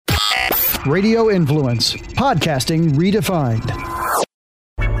Radio Influence, podcasting redefined.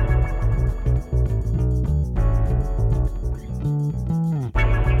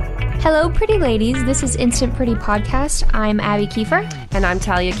 Hello, pretty ladies. This is Instant Pretty Podcast. I'm Abby Kiefer. And I'm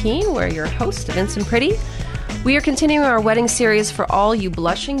Talia Keene. We're your host of Instant Pretty. We are continuing our wedding series for all you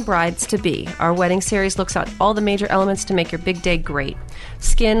blushing brides-to-be. Our wedding series looks at all the major elements to make your big day great.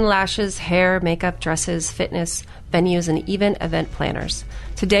 Skin, lashes, hair, makeup, dresses, fitness, venues, and even event planners.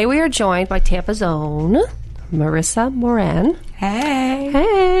 Today we are joined by Tampa's own Marissa Moran. Hey.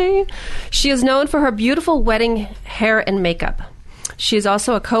 Hey. She is known for her beautiful wedding hair and makeup. She is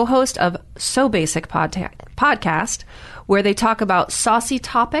also a co-host of So Basic podcast, where they talk about saucy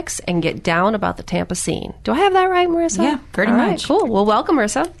topics and get down about the Tampa scene. Do I have that right, Marissa? Yeah, pretty much. Cool. Well, welcome,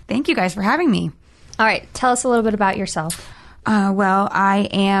 Marissa. Thank you guys for having me. All right, tell us a little bit about yourself. Well, I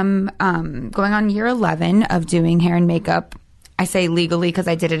am going on year 11 of doing hair and makeup. I say legally because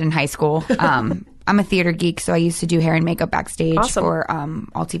I did it in high school. I'm a theater geek, so I used to do hair and makeup backstage for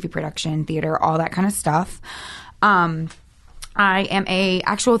all TV production, theater, all that kind of stuff. I am a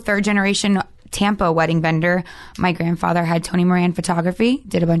actual third generation Tampa wedding vendor. My grandfather had Tony Moran Photography,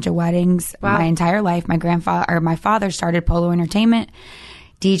 did a bunch of weddings my entire life. My father started Polo Entertainment,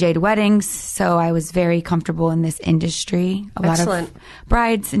 DJ'd weddings, so I was very comfortable in this industry. A lot of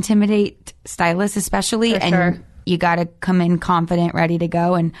brides intimidate stylists, especially, you got to come in confident, ready to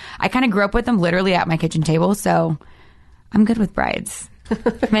go. And I kind of grew up with them literally at my kitchen table, so I'm good with brides.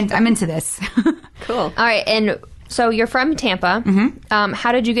 I'm into this. Cool. All right, and so you're from Tampa. Mm-hmm.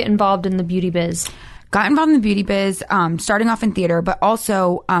 How did you get involved in the beauty biz? Got involved in the beauty biz, starting off in theater, but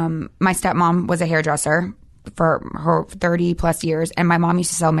also my stepmom was a hairdresser for her 30 plus years, and my mom used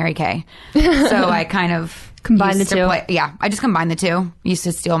to sell Mary Kay. So I kind of combined the two. I just combined the two. Used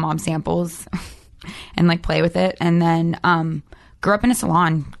to steal mom samples and like play with it, and then grew up in a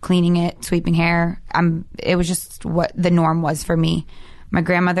salon, cleaning it, sweeping hair. It was just what the norm was for me. My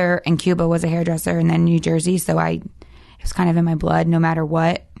grandmother in Cuba was a hairdresser, and then New Jersey, so it was kind of in my blood no matter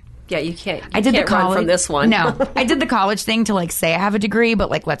what. Yeah, you can't. I did the college run from this one. No, I did the college thing to like say I have a degree,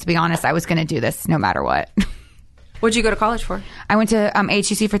 but like let's be honest, I was going to do this no matter what. What'd you go to college for? I went to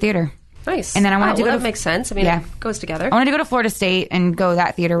HCC for theater. Nice. And then I wanted to go. That makes sense. I mean, it goes together. I wanted to go to Florida State and go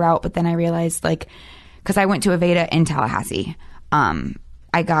that theater route, but then I realized because I went to Aveda in Tallahassee,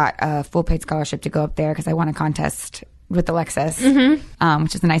 I got a full paid scholarship to go up there because I won a contest with Alexis,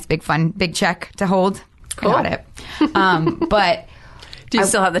 which is a nice, big check to hold. Cool. I got it. But do you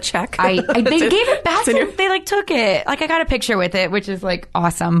still have the check? They gave it back. They took it. I got a picture with it, which is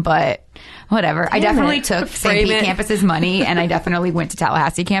awesome, but whatever. I definitely took St. Pete campus's money, and I definitely went to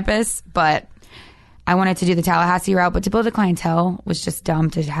Tallahassee campus, but I wanted to do the Tallahassee route, but to build a clientele was just dumb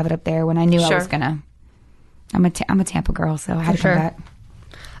to have it up there when I knew I was gonna. I'm a Tampa girl, so I had to come back.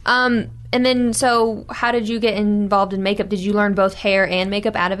 And then, so how did you get involved in makeup? Did you learn both hair and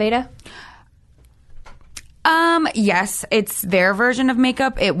makeup at Aveda? Yes, it's their version of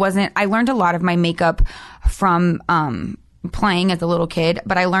makeup. It wasn't. I learned a lot of my makeup from playing as a little kid,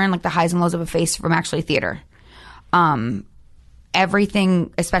 but I learned the highs and lows of a face from actually theater.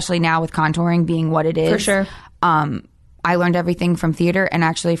 Everything, especially now with contouring being what it is. For sure. I learned everything from theater and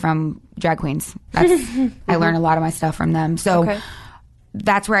actually from drag queens. I learned a lot of my stuff from them. So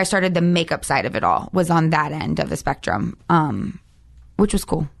that's where I started the makeup side of it all, was on that end of the spectrum, which was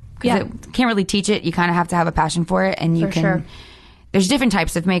cool. Because you can't really teach it. You kind of have to have a passion for it. And there's different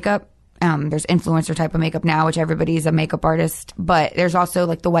types of makeup. There's influencer type of makeup now, which everybody's a makeup artist. But there's also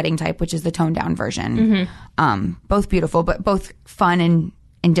the wedding type, which is the toned down version. Both beautiful, but both fun and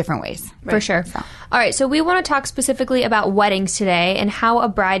in different ways. For sure. So. All right, so we want to talk specifically about weddings today and how a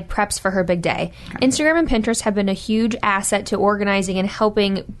bride preps for her big day. Instagram and Pinterest have been a huge asset to organizing and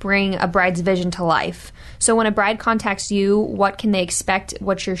helping bring a bride's vision to life. So when a bride contacts you, what can they expect?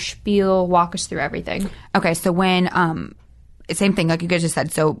 What's your spiel? Walk us through everything. Okay, so when, same thing like you guys just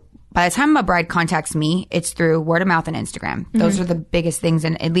said. So by the time a bride contacts me, it's through word of mouth and Instagram. Those are the biggest things,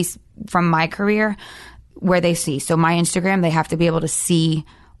 and at least from my career, where they see. So my Instagram, they have to be able to see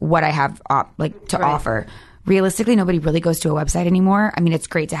what I have to offer. Realistically, nobody really goes to a website anymore. I mean, it's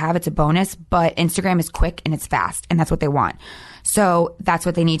great to have. It's a bonus, but Instagram is quick and it's fast, and that's what they want. So that's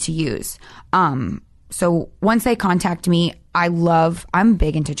what they need to use. So once they contact me, I'm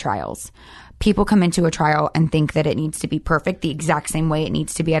big into trials. People come into a trial and think that it needs to be perfect the exact same way it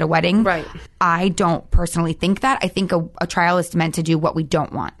needs to be at a wedding. Right. I don't personally think that. I think a trial is meant to do what we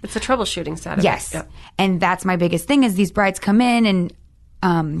don't want. It's a troubleshooting side. Yes. Yep. And that's my biggest thing is these brides come in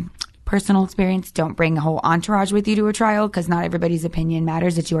and personal experience, don't bring a whole entourage with you to a trial because not everybody's opinion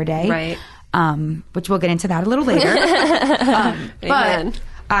matters. It's your day. Right. Which we'll get into that a little later. But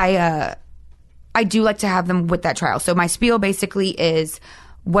I do like to have them with that trial. So my spiel basically is,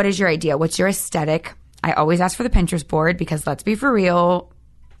 what is your idea? What's your aesthetic? I always ask for the Pinterest board because let's be for real,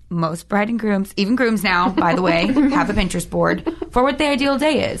 most bride and grooms, even grooms now, by the way, have a Pinterest board for what the ideal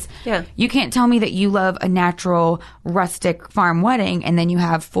day is. Yeah. You can't tell me that you love a natural, rustic farm wedding and then you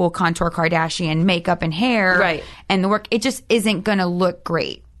have full contour Kardashian makeup and hair. Right. And the work, it just isn't going to look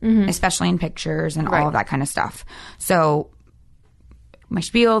great, especially in pictures and all of that kind of stuff. So my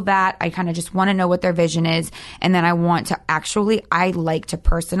spiel, that I kind of just want to know what their vision is, and then I want to I like to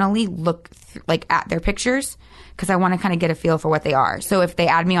personally look at their pictures because I want to kind of get a feel for what they are. So if they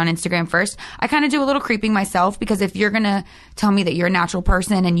add me on Instagram first, I kind of do a little creeping myself, because if you're going to tell me that you're a natural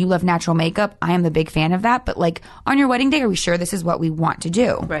person and you love natural makeup, I am the big fan of that. But like, on your wedding day, are we sure this is what we want to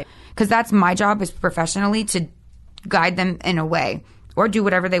do? Right. Because that's my job, is professionally to guide them in a way, or do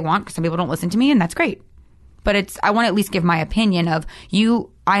whatever they want, because some people don't listen to me, and that's great. But I want to at least give my opinion of you.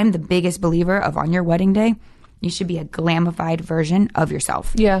 I am the biggest believer of, on your wedding day, you should be a glamified version of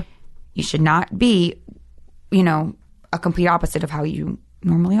yourself. Yeah. You should not be, a complete opposite of how you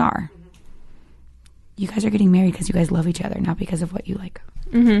normally are. You guys are getting married because you guys love each other, not because of what you like.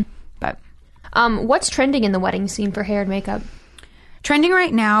 Mm-hmm. But what's trending in the wedding scene for hair and makeup? Trending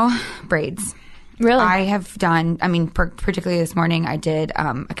right now, braids. Really? I have done, particularly this morning, I did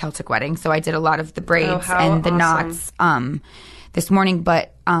a Celtic wedding. So I did a lot of the braids and the knots this morning.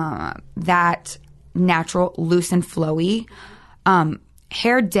 But that natural, loose and flowy,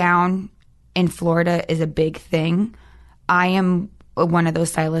 hair down in Florida is a big thing. I am one of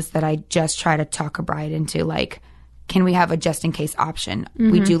those stylists that I just try to talk a bride into, like, can we have a just in case option?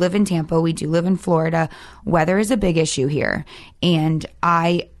 We do live in Tampa. We do live in Florida. Weather is a big issue here. And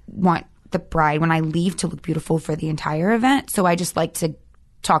I want the bride, when I leave, to look beautiful for the entire event. So I just like to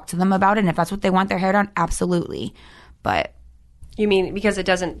talk to them about it. And if that's what they want their hair done, absolutely. But you mean because it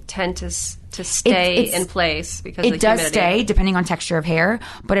doesn't tend to stay in place because of the does humidity? stay depending on texture of hair,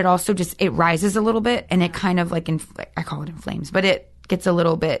 but it also just, it rises a little bit, and it kind of I call it inflames, but it gets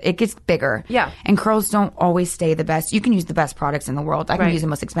it gets bigger. Yeah. And curls don't always stay the best. You can use the best products in the world. I can use the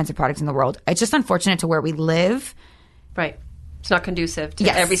most expensive products in the world. It's just unfortunate to where we live. Right. It's not conducive to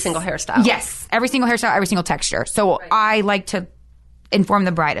every single hairstyle. Yes. Every single hairstyle, every single texture. So I like to inform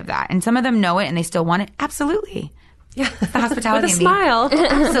the bride of that. And some of them know it and they still want it. Absolutely. Yeah. The hospitality. With a smile.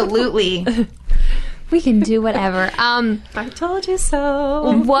 Absolutely. We can do whatever. I told you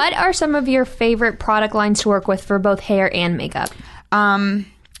so. What are some of your favorite product lines to work with for both hair and makeup?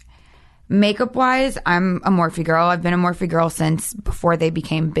 Makeup wise, I'm a Morphe girl. I've been a Morphe girl since before they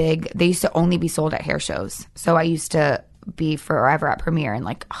became big. They used to only be sold at hair shows. So I used to be forever at Premiere, and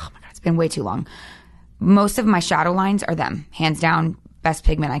like, oh my God, it's been way too long. Most of my shadow lines are them. Hands down, best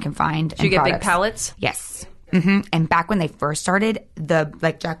pigment I can find. Do you get big palettes? Yes. And back when they first started, the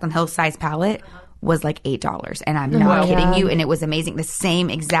Jaclyn Hill size palette was like $8. And I'm not kidding you. And it was amazing. The same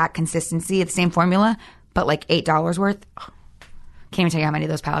exact consistency, the same formula, but like $8 worth. Oh, can't even tell you how many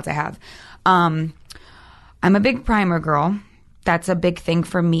of those palettes I have. I'm a big primer girl. That's a big thing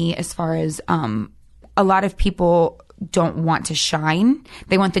for me, as far as a lot of people don't want to shine.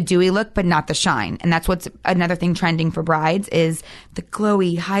 They want the dewy look, but not the shine. And that's what's another thing trending for brides, is the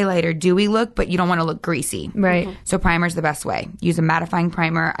glowy highlighter dewy look, but you don't want to look greasy. Right. So primer's the best way. Use a mattifying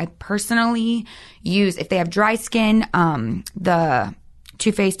primer. I personally use, if they have dry skin, the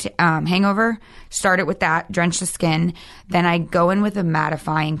Too Faced Hangover. Start it with that, drench the skin. Then I go in with a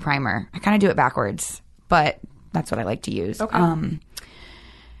mattifying primer. I kind of do it backwards, but that's what I like to use. Okay. Let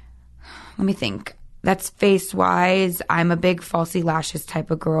me think. That's face-wise. I'm a big falsy lashes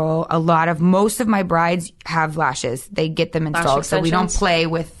type of girl. Most of my brides have lashes. They get them installed, so we don't play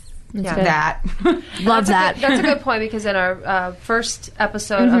with that. Love that. That's a good point, because in our first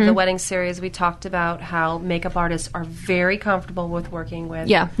episode of the wedding series, we talked about how makeup artists are very comfortable with working with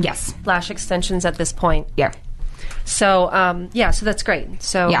Yes. lash extensions at this point. Yeah. So, so that's great.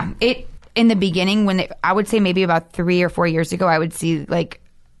 So Yeah. In the beginning, I would say maybe about 3 or 4 years ago, I would see like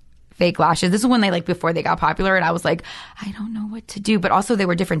fake lashes. This is when before they got popular, and I was like, I don't know what to do. But also, they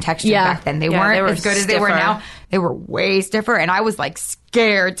were different textures back then. They weren't as good as they were now. They were way stiffer, and I was like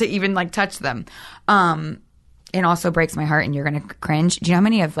scared to even like touch them. It also breaks my heart, and you're gonna cringe. Do you know how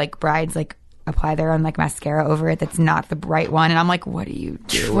many of like brides like apply their own like mascara over it that's not the right one? And I'm like, what are you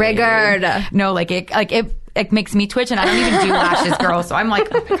doing? Triggered. No, it makes me twitch, and I don't even do lashes, girl. So I'm like,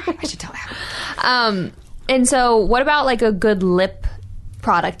 oh my God, I should tell that. And so what about like a good lip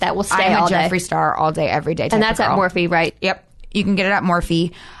product that will stay all day? I'm a Jeffree Star all day, every day type And that's of at girl. Morphe, right? Yep. You can get it at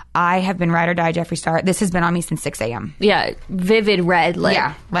Morphe. I have been ride or die Jeffree Star. This has been on me since 6 a.m. Yeah, vivid red lip.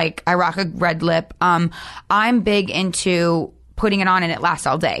 Yeah, like I rock a red lip. I'm big into putting it on and it lasts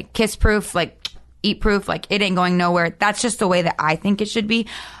all day. Kiss proof, like eat proof. Like, it ain't going nowhere. That's just the way that I think it should be.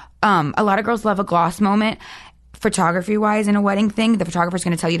 A lot of girls love a gloss moment. Photography wise, in a wedding thing, the photographer's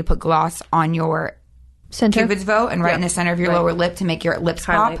going to tell you to put gloss on your Center. Cupid's bow and right in the center of your lower lip to make your lips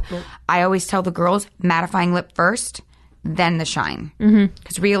pop. I always tell the girls, mattifying lip first, then the shine.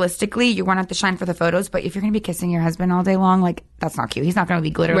 Because realistically, you want the shine for the photos, but if you're going to be kissing your husband all day long, like, that's not cute. He's not going to be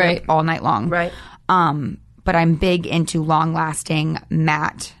glitter lip all night long. Right. But I'm big into long-lasting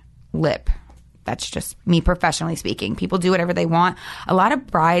matte lip. That's just me professionally speaking. People do whatever they want. A lot of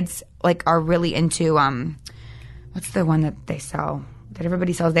brides, like, are really into, what's the one that they sell? That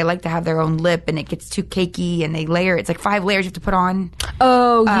everybody sells. They like to have their own lip, and it gets too cakey, and they layer. It's like 5 layers you have to put on.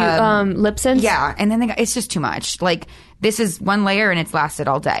 Oh, lip sense? Yeah, and then it's just too much. Like, this is 1 layer, and it's lasted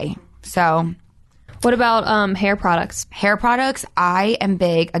all day. So, what about hair products? Hair products, I am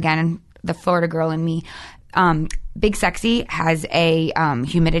big. Again, the Florida girl in me. Big Sexy has a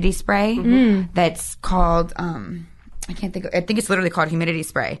humidity spray that's called. I can't think. I think it's literally called humidity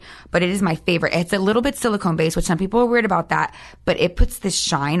spray, but it is my favorite. It's a little bit silicone based, which some people are weird about that, but it puts this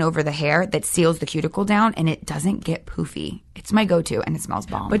shine over the hair that seals the cuticle down, and it doesn't get poofy. It's my go-to, and it smells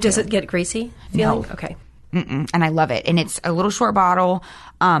bomb. But does it get greasy? No. Okay. And I love it, and it's a little short bottle.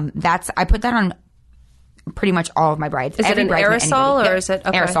 I put that on pretty much all of my brides. Is it an aerosol or is it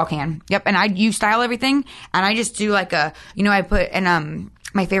okay. Aerosol can? Yep. And you style everything, and I just do like I put in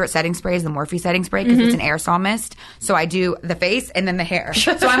my favorite setting spray is the Morphe setting spray because it's an aerosol mist. So I do the face and then the hair.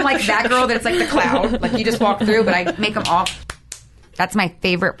 So I'm like that girl that's like the cloud. Like, you just walk through, but I make them all. That's my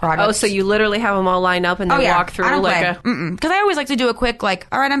favorite product. Oh, so you literally have them all lined up and then walk through because I always like to do a quick, like,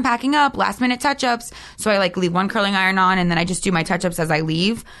 all right, I'm packing up, last minute touch ups. So I like leave one curling iron on, and then I just do my touch ups as I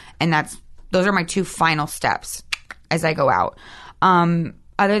leave, and those are my 2 final steps as I go out.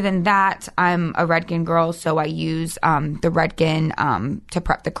 Other than that, I'm a Redken girl, so I use the Redken to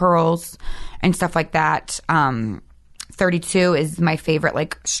prep the curls and stuff like that. 32 is my favorite,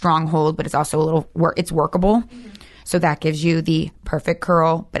 like, stronghold, but it's also a little it's workable. So that gives you the perfect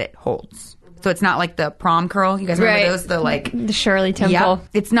curl, but it holds. So it's not like the prom curl. You guys remember those? The Shirley Temple. Yeah,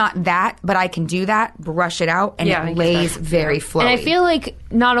 it's not that, but I can do that, brush it out, and it lays very flowy. And I feel like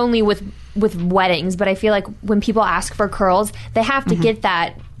not only with weddings, but I feel like when people ask for curls, they have to get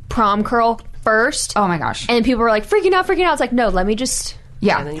that prom curl first. Oh my gosh. And people are like freaking out. It's like, no, let me just...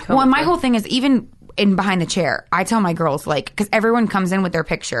 Yeah. Well, and my whole thing is, even in behind the chair, I tell my girls, like, because everyone comes in with their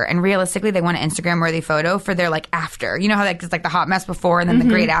picture, and realistically they want an Instagram worthy photo for their, like, after. You know how it's like the hot mess before and then the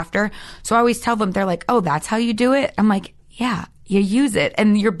great after? So I always tell them, they're like, oh, that's how you do it? I'm like, yeah, you use it,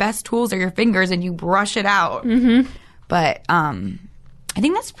 and your best tools are your fingers, and you brush it out. But I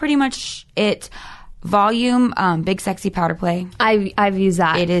think that's pretty much it. Volume, Big Sexy Powder Play. I've used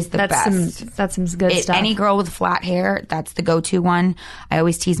that. It is the best. That's some good stuff. Any girl with flat hair, that's the go-to one. I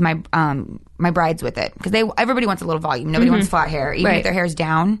always tease my my brides with it because everybody wants a little volume. Nobody wants flat hair. Even if their hair's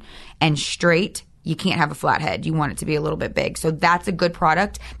down and straight, you can't have a flat head. You want it to be a little bit big. So that's a good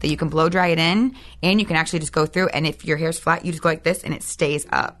product that you can blow dry it in, and you can actually just go through. And if your hair's flat, you just go like this, and it stays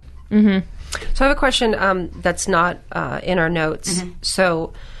up. So I have a question that's not in our notes.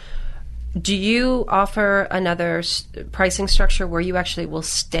 So, do you offer another pricing structure where you actually will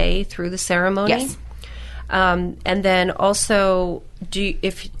stay through the ceremony? Yes. And then also,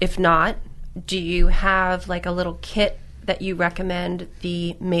 if not, do you have like a little kit that you recommend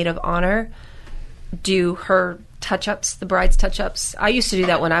the maid of honor do her touch-ups, the bride's touch-ups? I used to do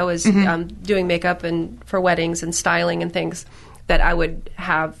that when I was doing makeup and for weddings and styling and things, that I would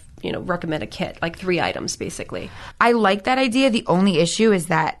have, recommend a kit, like 3 items basically. I like that idea. The only issue is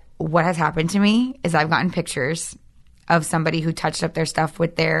that what has happened to me is I've gotten pictures of somebody who touched up their stuff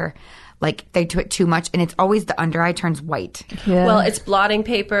with their, like, they do it too much, and it's always the under eye turns white. Yeah. Well, it's blotting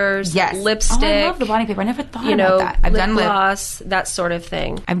papers, lipstick. Oh, I love the blotting paper. I never thought about that. I've done lip gloss, that sort of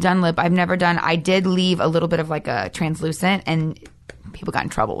thing. I've done lip. I've never done. I did leave a little bit of like a translucent, and people got in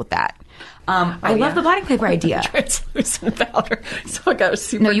trouble with that. I love the blotting paper idea. Translucent powder. So I got a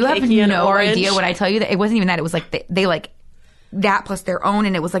super. No, you have no orange. idea when I tell you that it wasn't even that. It was like they like that plus their own,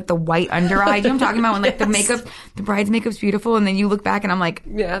 and it was like the white under eye. You know what I'm talking about? When like the bride's makeup's beautiful, and then you look back and I'm like,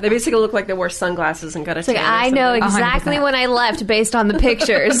 yeah, they basically look like they wore sunglasses and got a tan. Like, I know exactly 100%. When I left based on the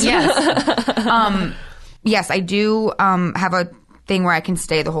pictures. Yes. Yes, I do have a thing where I can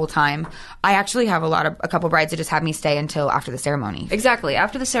stay the whole time. I actually have a couple brides that just have me stay until after the ceremony. Exactly.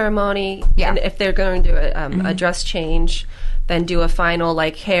 After the ceremony, and if they're going to do a dress change, then do a final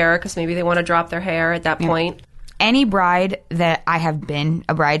like hair, because maybe they want to drop their hair at that point. Any bride that I have been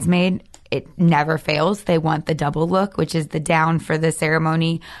a bridesmaid, it never fails. They want the double look, which is the down for the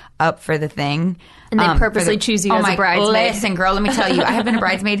ceremony, up for the thing. And they purposely choose you as a bridesmaid. Listen, girl, let me tell you, I have been a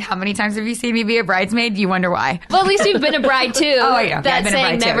bridesmaid. How many times have you seen me be a bridesmaid? You wonder why. Well, at least you've been a bride too. Oh, yeah. That's I've been saying a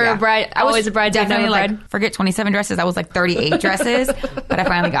bride too, never yeah. a bride, always a bride, never a bride. Like, forget 27 dresses. I was like 38 dresses, but I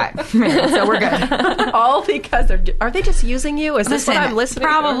finally got. So we're good. All because are they just using you? Is this what I'm listening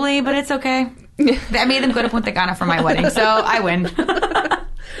Probably, but it's okay. I made them go to Punta Cana for my wedding, so I win.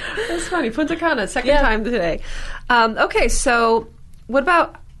 That's funny. Punta Cana, second time today. Okay, so what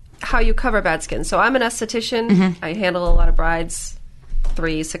about how you cover bad skin? So I'm an esthetician. Mm-hmm. I handle a lot of brides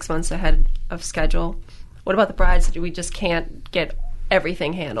 3-6 months ahead of schedule. What about the brides that we just can't get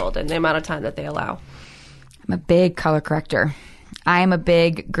everything handled in the amount of time that they allow? I'm a big color corrector. I am a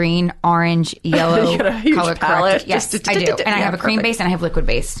big green, orange, yellow You got a huge color palette. corrector. Yes, I do. And I have a cream perfect. base and I have liquid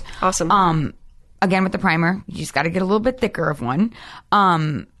base. Awesome. Again, with the primer, you just got to get a little bit thicker of one.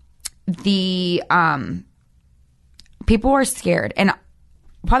 People are scared. And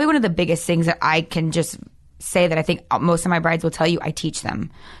probably one of the biggest things that I can just say that I think most of my brides will tell you, I teach them.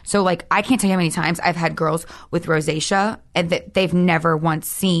 So, like, I can't tell you how many times I've had girls with rosacea and that they've never once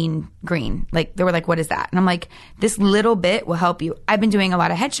seen green. Like, they were like, what is that? And I'm like, this little bit will help you. I've been doing a lot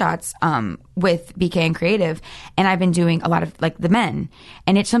of headshots with BK and Creative, and I've been doing a lot of, like, the men.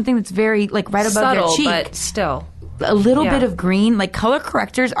 And it's something that's very, like, right above Subtle, their cheek. but still. A little bit of green. Like, color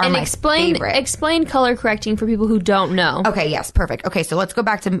correctors are my favorite. Explain color correcting for people who don't know. Okay, yes, perfect. Okay, so let's go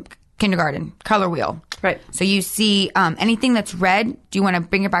back to kindergarten. Color wheel. Right. So you see anything that's red, do you want to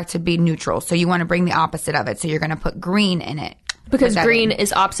bring it back to be neutral? So you want to bring the opposite of it. So you're going to put green in it. Because green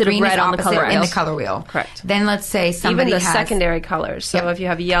is opposite of red on the color wheel. In the color wheel. Correct. Then let's say somebody Even the has... secondary colors. So if you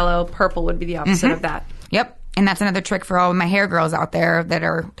have yellow, purple would be the opposite of that. Yep. And that's another trick for all my hair girls out there that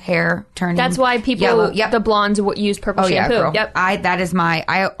are hair turning That's why people, yellow. Yep. the blondes use purple shampoo. Yeah, girl. Yep.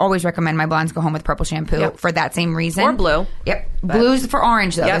 I always recommend my blondes go home with purple shampoo for that same reason. Or blue. Yep. Blue's for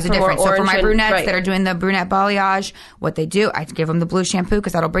orange, though. There's a for more difference. So for orange my and- brunettes right. that are doing the brunette balayage, what they do, I give them the blue shampoo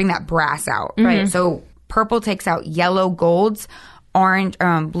because that'll bring that brass out. Right. So purple takes out yellow golds. Orange,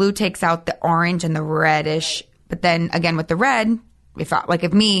 blue takes out the orange and the reddish. But then again, with the red, if I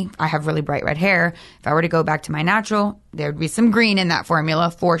have really bright red hair, if I were to go back to my natural, there'd be some green in that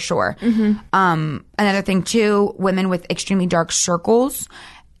formula for sure. Another thing too, women with extremely dark circles,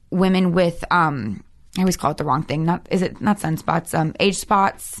 women with, I always call it the wrong thing. Not sunspots, age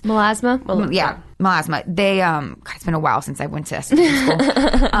spots. Melasma? Melasma. They, God, it's been a while since I went to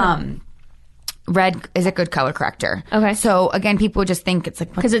esthetician school. Red is a good color corrector. Okay. So again, people just think it's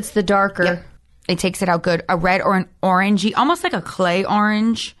like, Because it's the darker. Yep. It takes it out good. A red or an orangey, almost like a clay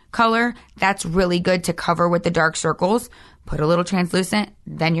orange color. That's really good to cover with the dark circles. Put a little translucent,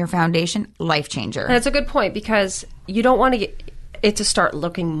 then your foundation, life changer. And it's a good point because you don't want to get it to start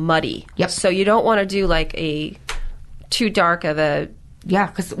looking muddy. Yep. So you don't want to do like a too dark of a... Yeah,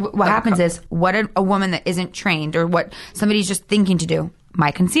 because what happens is what a woman that isn't trained or what somebody's just thinking to do,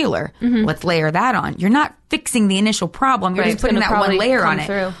 my concealer, let's layer that on. You're not fixing the initial problem. You're Right, just putting it's that gonna one probably layer come on it.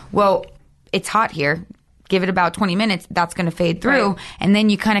 through. Well, it's hot here. Give it about 20 minutes. That's going to fade through. Right. And then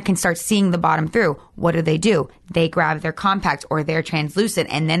you kind of can start seeing the bottom through. What do? They grab their compact or their translucent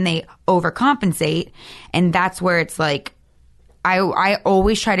and then they overcompensate. And that's where it's like, I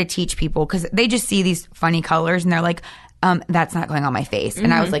always try to teach people because they just see these funny colors and they're like, that's not going on my face.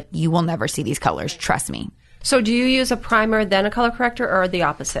 And I was like, you will never see these colors. Trust me. So do you use a primer then a color corrector or the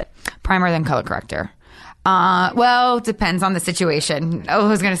opposite? Primer then color corrector. Well, it depends on the situation. I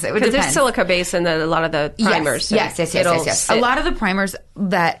was going to say, it Because depends. there's silica base in a lot of the primers. so Yes. it'll A sit. lot of the primers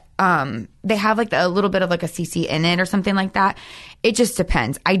that they have like a little bit of like a CC in it or something like that. It just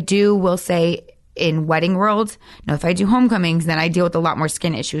depends. Will say in wedding world, if I do homecomings, then I deal with a lot more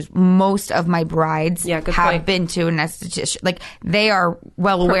skin issues. Most of my brides good have point. been to an esthetician. Like they are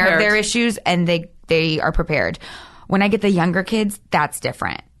well aware of Prepared. their issues and they are prepared. When I get the younger kids, that's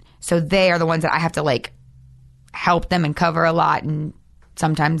different. So they are the ones that I have to like help them and cover a lot and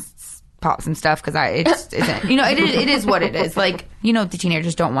sometimes pop some stuff because it is what it is. Like, the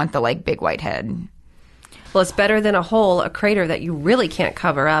teenagers don't want the like big white head. Well, it's better than a crater that you really can't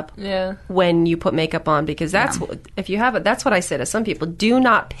cover up when you put makeup on because if you have it, that's what I say to some people. Do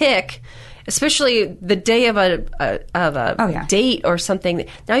not pick, especially the day of a date or something.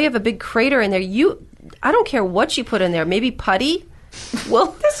 Now you have a big crater in there. I don't care what you put in there. Maybe putty.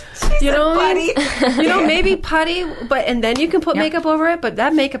 Well, maybe putty, and then you can put makeup over it, but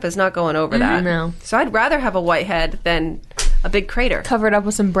that makeup is not going over that. No. So I'd rather have a white head than a big crater. Covered up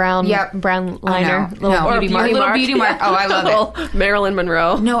with some brown liner. Or Beauty mark. Oh, I love it. Marilyn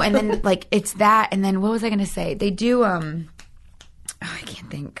Monroe. No, and then like it's that, and then what was I going to say? They do. I can't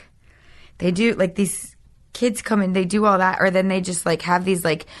think. They do, like, these kids come in, they do all that, or then they just, like, have these,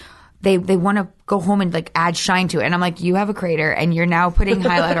 like, they want to go home and, like, add shine to it. And I'm like, you have a crater, and you're now putting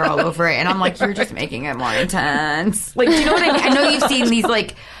highlighter all over it. And I'm like, you're just making it more intense. Like, do you know what I mean? I know you've seen these,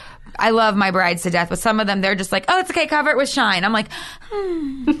 like, I love my brides to death, but some of them, they're just like, oh, it's okay, cover it with shine. I'm like,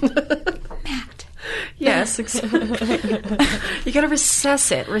 Matt. Yes, exactly. You got to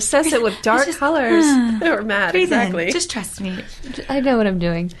recess it with dark colors or matte. Exactly. Just trust me. I know what I'm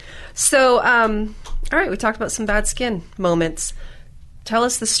doing. So, all right, we talked about some bad skin moments. Tell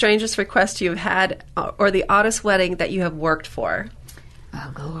us the strangest request you've had or the oddest wedding that you have worked for.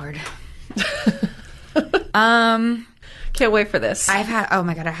 Oh, Lord. Can't wait for this. I've had, oh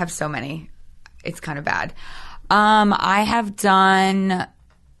my God, I have so many. It's kind of bad. I have done,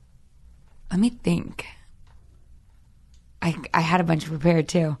 let me think. I had a bunch prepared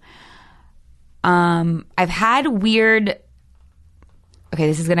too. I've had weird, okay,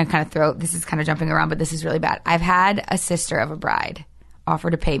 this is kind of jumping around, but this is really bad. I've had a sister of a bride offer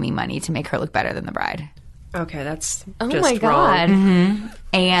to pay me money to make her look better than the bride. Okay, that's Oh just my God. wrong.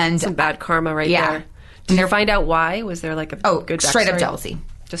 And Some bad karma right Yeah. there. Did you find out why? Was there like a good straight up backstory? jealousy.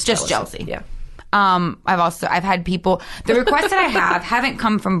 Just jealousy. Yeah. I've had people, the requests that I haven't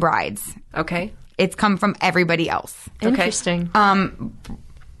come from brides. Okay. It's come from everybody else. Interesting.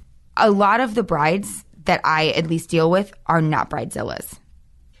 A lot of the brides that I at least deal with are not bridezillas.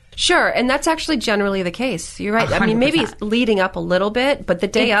 Sure, and that's actually generally the case. You're right. I mean, maybe 100%. it's leading up a little bit, but the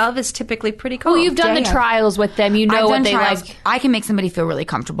day of is typically pretty cool. Well, you've done the Yeah. trials with them. You know I've what done they trials. like. I can make somebody feel really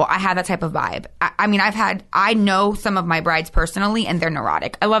comfortable. I have that type of vibe. I mean, I know some of my brides personally, and they're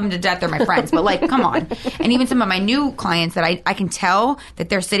neurotic. I love them to death. They're my friends, but like, come on. And even some of my new clients that I can tell that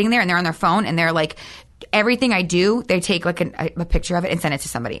they're sitting there and they're on their phone and they're like, everything I do, they take like a picture of it and send it to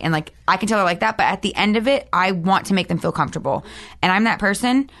somebody. And like, I can tell they're like that, but at the end of it, I want to make them feel comfortable. And I'm that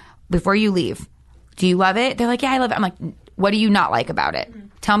person. Before you leave, do you love it? They're like, yeah, I love it. I'm like, what do you not like about it?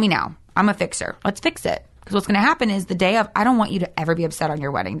 Tell me now. I'm a fixer. Let's fix it. Because what's going to happen is the day of, I don't want you to ever be upset on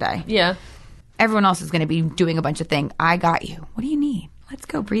your wedding day. Yeah. Everyone else is going to be doing a bunch of things. I got you. What do you need? Let's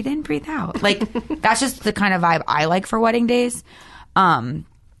go. Breathe in, breathe out. Like, that's just the kind of vibe I like for wedding days.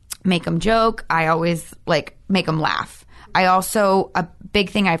 Make them joke. I always like make them laugh. I also, a big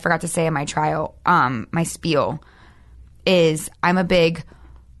thing I forgot to say in my trial, my spiel is I'm a big,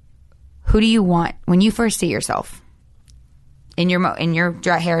 who do you want when you first see yourself in your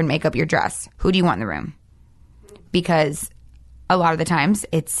hair and makeup, your dress? Who do you want in the room? Because a lot of the times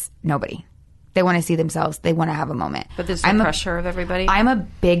it's nobody. They want to see themselves. They want to have a moment. But there's the pressure of everybody. I'm a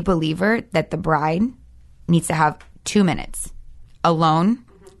big believer that the bride needs to have 2 minutes alone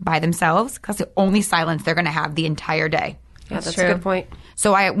by themselves because the only silence they're going to have the entire day. Yeah, that's true. a good point.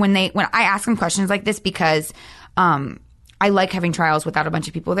 So when I ask them questions like this because I like having trials without a bunch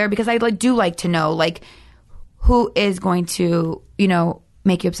of people there because I do like to know like who is going to,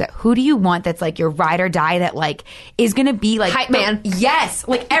 make you upset. Who do you want that's like your ride or die that like is going to be like Hype man. Yes.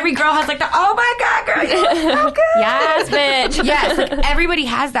 Like every girl has like the, oh my God, girl, you look so good. Yes, bitch. Yes, like everybody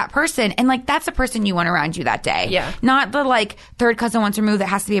has that person, and like that's the person you want around you that day. Yeah. Not the like third cousin once removed that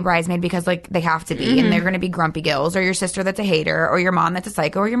has to be a bridesmaid because like they have to be, and they're going to be grumpy gills, or your sister that's a hater, or your mom that's a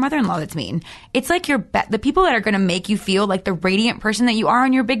psycho, or your mother-in-law that's mean. It's like the people that are going to make you feel like the radiant person that you are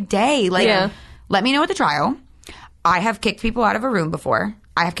on your big day. Like, let me know at the trial. I have kicked people out of a room before.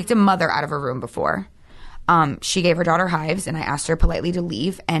 I have kicked a mother out of a room before. She gave her daughter hives, and I asked her politely to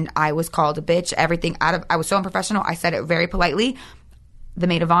leave, and I was called a bitch. I was so unprofessional. I said it very politely. The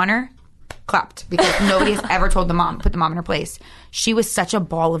maid of honor clapped because nobody has ever put the mom in her place. She was such a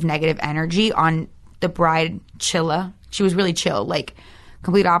ball of negative energy on the bride. Chilla. She was really chill, like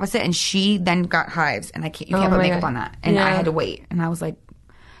complete opposite. And she then got hives, and you can't put makeup on that. And I had to wait, and I was like,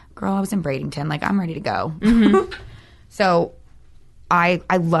 girl, I was in Bradenton. Like, I'm ready to go. Mm-hmm. So I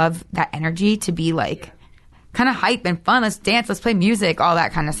love that energy to be like kind of hype and fun. Let's dance, let's play music, all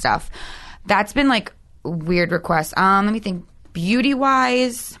that kind of stuff. That's been like weird requests. Let me think. Beauty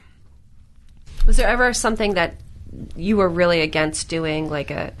wise, was there ever something that you were really against doing,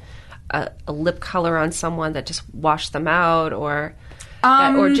 like a lip color on someone that just washed them out, or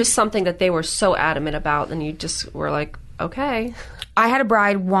just something that they were so adamant about, and you just were like, okay. I had a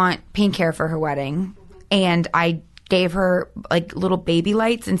bride want pink hair for her wedding, and I gave her like little baby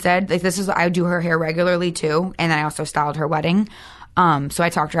lights and said, like, I do her hair regularly too, and I also styled her wedding. So I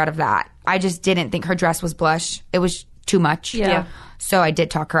talked her out of that. I just didn't think her dress was blush. It was too much. Yeah. So I did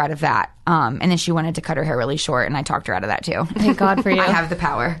talk her out of that. And then she wanted to cut her hair really short, and I talked her out of that too. Thank God for you. I have the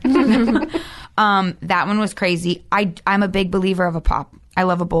power. That one was crazy. I'm a big believer of a pop. I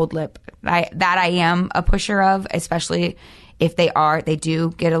love a bold lip. I am a pusher of, especially if they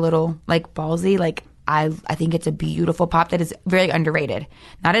do get a little like ballsy. Like I think it's a beautiful pop that is very underrated.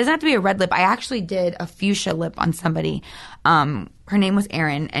 Now it doesn't have to be a red lip. I actually did a fuchsia lip on somebody. Her name was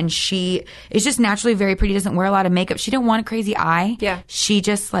Erin, and she is just naturally very pretty. Doesn't wear a lot of makeup. She didn't want a crazy eye. Yeah. She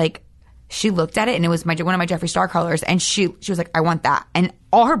just like she looked at it, and it was one of my Jeffree Star colors, and she was like, I want that. And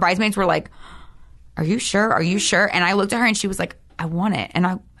all her bridesmaids were like, Are you sure? Are you sure? And I looked at her, and she was like, I want it.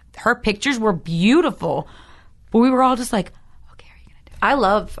 And her pictures were beautiful, but we were all just like, okay, are you gonna do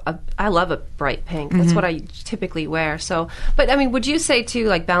it? I love a bright pink. That's what I typically wear. So, but I mean, would you say too,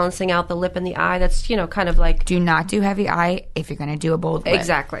 like balancing out the lip and the eye? That's kind of like Do not do heavy eye if you're gonna do a bold lip.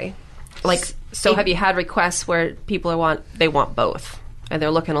 exactly. Like So, have you had requests where people want both, and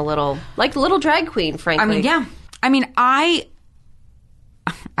they're looking a little like a little drag queen? Frankly, I mean, yeah. I mean, I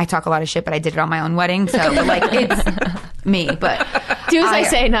talk a lot of shit, but I did it on my own wedding, so like it's me. But Do as I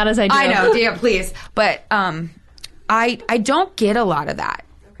say, not as I do. I know, yeah, please. But I don't get a lot of that.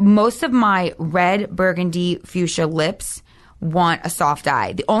 Most of my red, burgundy, fuchsia lips want a soft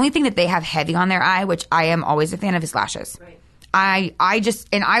eye. The only thing that they have heavy on their eye, which I am always a fan of, is lashes. Right.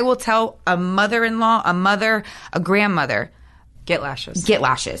 I will tell a mother-in-law, a mother, a grandmother, get lashes. Get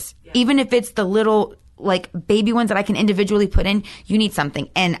lashes. Yeah. Even if it's the little like baby ones that I can individually put in, you need something.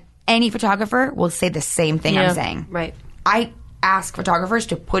 And any photographer will say the same thing I'm saying. Right. I ask photographers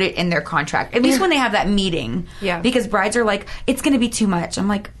to put it in their contract, at least when they have that meeting. Yeah. Because brides are like, it's going to be too much. I'm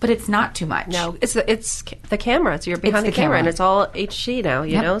like, but it's not too much. No, it's the camera. You're behind the camera, and it's all HD now.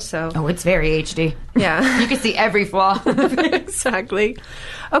 You know, so it's very HD. Yeah, you can see every flaw. Exactly.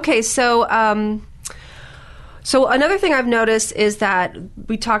 Okay, so so another thing I've noticed is that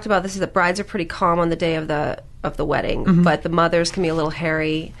we talked about this is that brides are pretty calm on the day of the wedding, but the mothers can be a little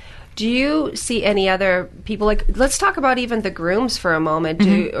hairy. Do you see any other people like? Let's talk about even the grooms for a moment,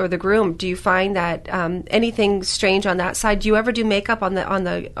 or the groom. Do you find that anything strange on that side? Do you ever do makeup on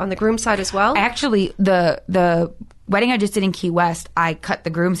the groom side as well? Actually, the wedding I just did in Key West, I cut the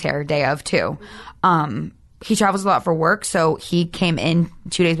groom's hair day of too. He travels a lot for work, so he came in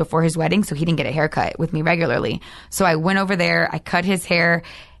 2 days before his wedding, so he didn't get a haircut with me regularly. So I went over there, I cut his hair,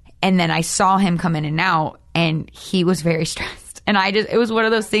 and then I saw him come in and out, and he was very stressed. And it was one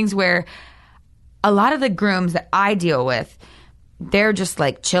of those things where a lot of the grooms that I deal with, they're just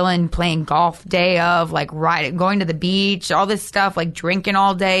like chilling, playing golf day of, like riding, going to the beach, all this stuff, like drinking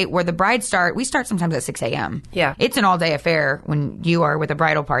all day. Where the brides we start sometimes at 6 a.m. Yeah. It's an all day affair when you are with a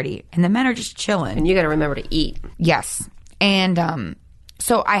bridal party. And the men are just chilling. And you got to remember to eat. Yes. And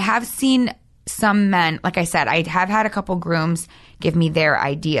so I have seen some men, like I said, I have had a couple grooms give me their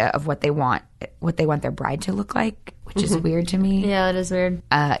idea of what they want their bride to look like, which is weird to me. Yeah, that is weird.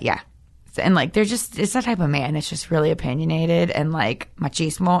 Yeah. And like, it's that type of man that's just really opinionated and like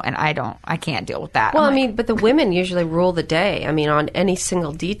machismo, and I can't deal with that. Well, I mean, but the women usually rule the day. I mean, on any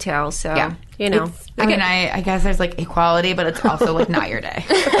single detail. So, yeah. You know. I guess there's like equality, but it's also like not your day.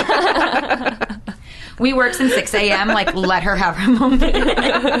 We work since 6 a.m. Like, let her have her moment.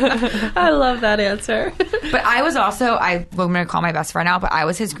 I love that answer. But I was also, I'm going to call my best friend out, but I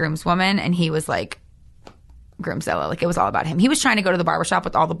was his groomswoman, and he was like, groomzilla. Like, it was all about him. He was trying to go to the barbershop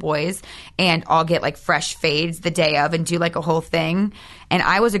with all the boys and all get like fresh fades the day of and do like a whole thing. And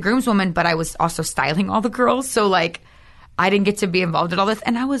I was a groomswoman, but I was also styling all the girls. So like, I didn't get to be involved in all this,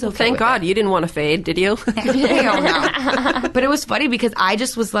 and I was okay. Thank God you didn't want to fade, did you? Hell no. But it was funny because I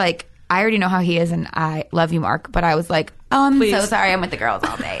just was like, I already know how he is, and I love you, Mark. But I was like, oh, I'm so sorry. I'm with the girls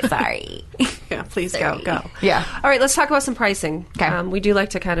all day. Sorry. Yeah, please go. Yeah. All right, let's talk about some pricing. Okay. We do like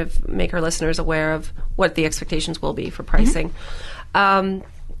to kind of make our listeners aware of what the expectations will be for pricing.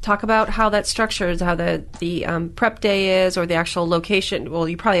 Talk about how that's structured, how the prep day is, or the actual location. Well,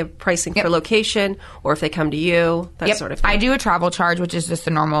 you probably have pricing for location, or if they come to you, that sort of thing. I do a travel charge, which is just a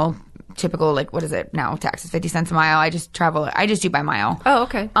normal, typical, like, what is it now? Taxes, 50 cents a mile. I just do by mile. Oh,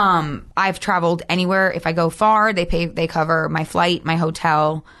 okay. I've traveled anywhere. If I go far, they cover my flight, my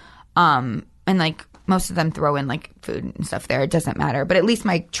hotel, and like most of them throw in like food and stuff there. It doesn't matter, but at least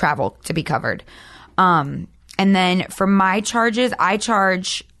my travel to be covered. And then for my charges,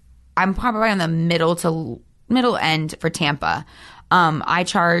 I'm probably on the middle end for Tampa. I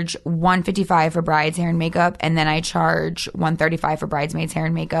charge $155 for brides hair and makeup, and then I charge $135 for bridesmaids hair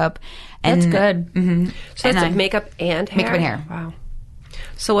and makeup. And, that's good. Mm-hmm. So that's like makeup and hair? Makeup and hair. Wow.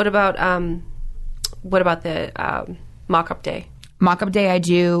 So what about the mock-up day? Mock-up day, I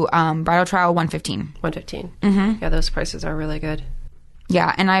do bridal trial $115. $115. Mm-hmm. Yeah, those prices are really good.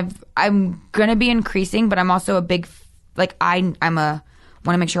 Yeah, and I'm gonna be increasing, but I'm also a big I'm a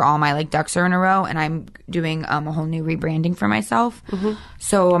want to make sure all my like ducks are in a row, and I'm doing a whole new rebranding for myself.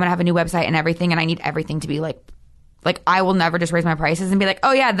 So I'm gonna have a new website and everything, and I need everything to be like I will never just raise my prices and be like,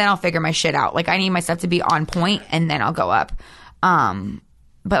 oh yeah, then I'll figure my shit out. Like I need my stuff to be on point, and then I'll go up.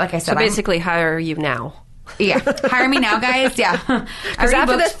 But like I said, So basically, hire you now. Yeah, hire me now, guys. Yeah, I already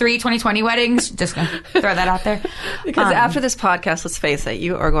after booked 3 2020 weddings. Just gonna throw that out there. Because after this podcast, let's face it,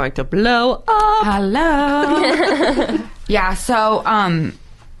 you are going to blow up. Hello. Yeah, so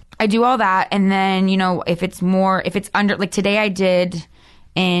I do all that, and then if it's under, like today I did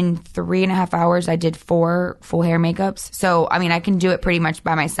in 3.5 hours, I did 4 full hair makeups. So I mean, I can do it pretty much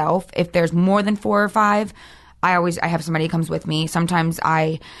by myself. If there's more than 4 or 5, I have somebody who comes with me. Sometimes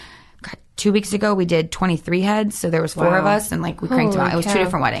 2 weeks ago, we did 23 heads, so there was 4 of us, and like we cranked them out. It was 2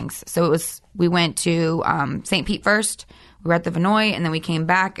 different weddings. So we went to St. Pete first. We were at the Vinoy, and then we came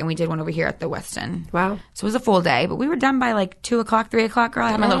back, and we did one over here at the Westin. Wow. So it was a full day, but we were done by like 2 o'clock, 3 o'clock, girl.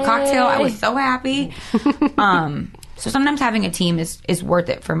 I had my little cocktail. I was so happy. So sometimes having a team is worth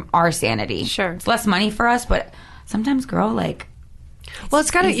it for our sanity. Sure. It's less money for us, but sometimes, girl, like... Well,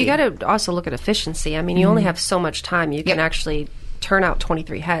 you got to also look at efficiency. I mean, you only have so much time. You can actually turn out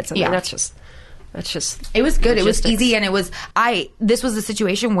 23 heads. I mean, that's just it was good. Logistics. It was easy, and this was a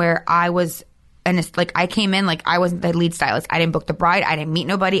situation where I was, and it's like I came in, like I wasn't the lead stylist. I didn't book the bride. I didn't meet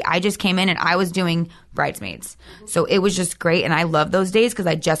nobody. I just came in and I was doing bridesmaids. So it was just great, and I love those days because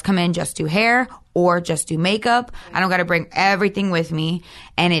I just come in, just do hair or just do makeup. I don't got to bring everything with me,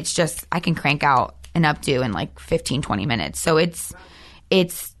 and it's just I can crank out an updo in like 15-20 minutes. So it's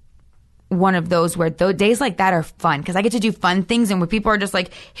one of those where days like that are fun because I get to do fun things, and where people are just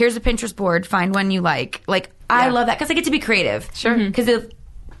like, here's a Pinterest board, find one you like. Like, I love that because I get to be creative. Sure. Because,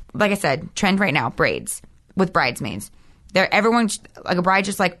 like I said, trend right now, braids with bridesmaids. Everyone, like a bride,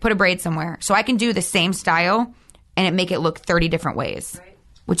 just like put a braid somewhere. So I can do the same style and make it look 30 different ways,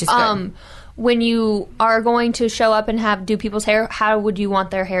 which is good. When you are going to show up and do people's hair, how would you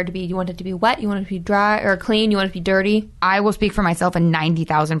want their hair to be? You want it to be wet? You want it to be dry or clean? You want it to be dirty? I will speak for myself, and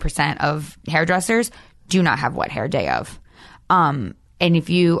 90,000% of hairdressers do not have wet hair day of. And if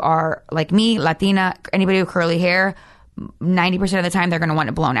you are like me, Latina, anybody with curly hair, 90% of the time they're going to want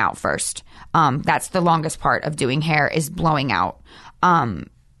it blown out first. That's the longest part of doing hair is blowing out.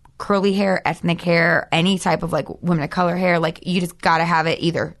 Curly hair, ethnic hair, any type of like women of color hair, like you just got to have it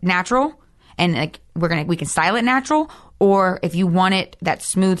either natural. And like we can style it natural, or if you want it that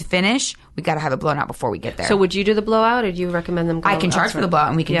smooth finish, we got to have it blown out before we get there. So would you do the blowout, or do you recommend them go I can charge elsewhere? for the blowout,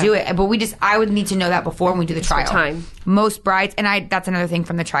 and we can do it. But I would need to know that before when we do the trial. Time. Most brides, and that's another thing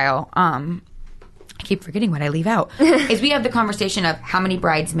from the trial. I keep forgetting what I leave out. Is we have the conversation of how many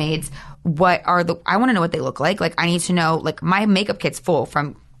bridesmaids, I want to know what they look like. Like I need to know, like my makeup kit's full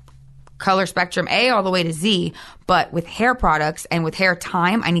from color spectrum A all the way to Z, but with hair products and with hair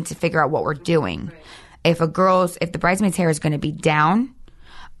time, I need to figure out what we're doing. If the bridesmaid's hair is going to be down,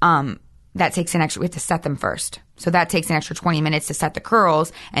 that takes we have to set them first. So that takes an extra 20 minutes to set the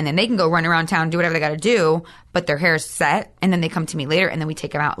curls, and then they can go run around town and do whatever they got to do, but their hair is set, and then they come to me later, and then we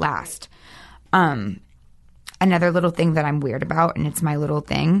take them out last. Another little thing that I'm weird about, and it's my little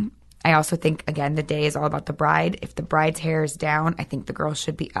thing, I also think, again, the day is all about the bride. If the bride's hair is down, I think the girl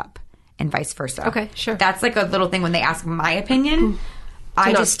should be up. And vice versa. Okay, sure. That's like a little thing when they ask my opinion.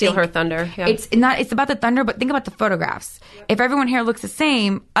 I just steal her thunder. Yeah. It's about the thunder, but think about the photographs. If everyone hair looks the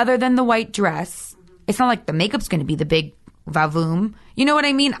same, other than the white dress, it's not like the makeup's going to be the big vavoom. You know what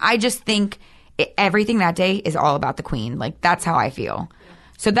I mean? I just think everything that day is all about the queen. Like that's how I feel.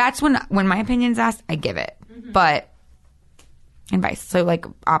 So that's when my opinion's asked, I give it. But and vice. So like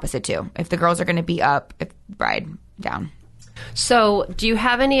opposite too. If the girls are going to be up, if bride down. So, do you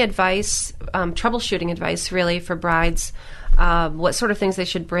have any advice, troubleshooting advice, really, for brides? What sort of things they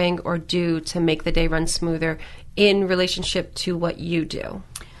should bring or do to make the day run smoother in relationship to what you do?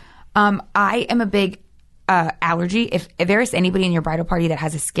 I am a big allergy. If there is anybody in your bridal party that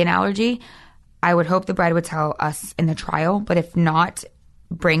has a skin allergy, I would hope the bride would tell us in the trial. But if not,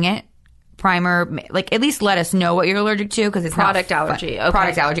 bring it. Primer, like at least let us know what you're allergic to because it's product allergy. Okay.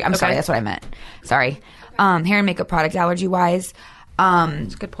 Product allergy. I'm sorry, that's what I meant. Sorry. Hair and makeup product allergy wise,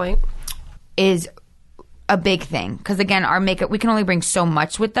 that's a good point. Is a big thing because again, our makeup we can only bring so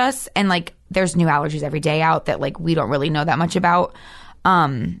much with us, and like there's new allergies every day out that like we don't really know that much about.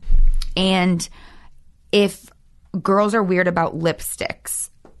 And if girls are weird about lipsticks,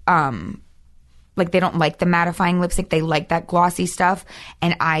 like they don't like the mattifying lipstick, they like that glossy stuff,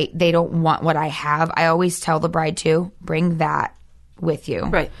 and they don't want what I have. I always tell the bride to bring that with you.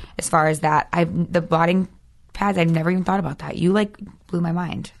 Right. As far as that, the blotting pads, I've never even thought about that. You like blew my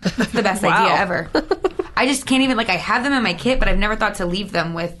mind. It's the best idea ever. I just can't even, like, I have them in my kit, but I've never thought to leave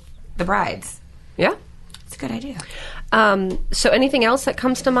them with the brides. Yeah. It's a good idea. So anything else that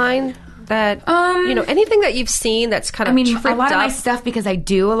comes to mind that, anything that you've seen that's kind of tripped a lot up? of my stuff, because I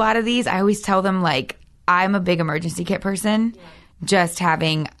do a lot of these, I always tell them, like, I'm a big emergency kit person. Just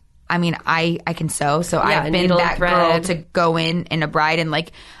having, I can sew, so I've been that girl to go in a bride and,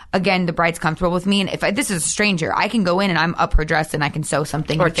 like, again, the bride's comfortable with me, and if this is a stranger, I can go in and I'm up her dress and I can sew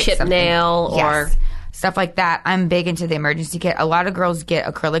something or and fix chip something. nail or stuff like that. I'm big into the emergency kit. A lot of girls get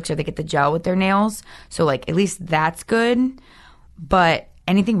acrylics or they get the gel with their nails, so, like, at least that's good. But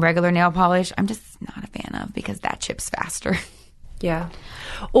anything regular nail polish, I'm just not a fan of because that chips faster. Yeah.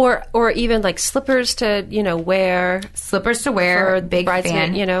 Or even like slippers to, wear. Slippers to wear, big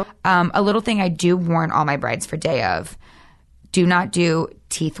fan. A little thing I do warn all my brides for day of, do not do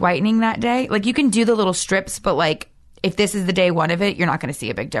teeth whitening that day. Like, you can do the little strips, but, like, if this is the day one of it, you're not going to see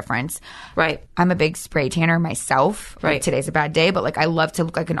a big difference. Right. I'm a big spray tanner myself. Right. Like, today's a bad day, but, like, I love to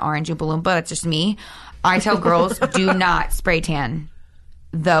look like an orange Oompa Loompa. That's just me. I tell girls, do not spray tan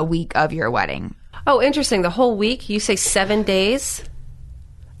the week of your wedding. Oh, interesting. The whole week? You say 7 days?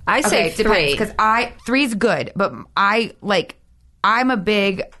 I say 3. Because 3's good, but I'm a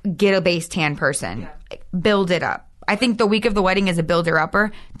big get a base tan person. Build it up. I think the week of the wedding is a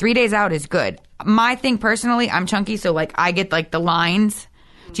builder-upper. 3 days out is good. My thing personally, I'm chunky, so, like, I get, like, the lines.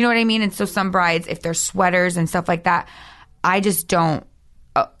 Do you know what I mean? And so some brides, if they're sweaters and stuff like that, I just don't.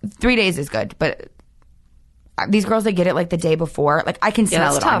 3 days is good, but these girls that get it, like, the day before, like, I can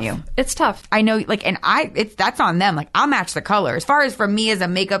smell it on you. It's tough. I know, like, and that's on them. Like, I'll match the color. As far as for me as a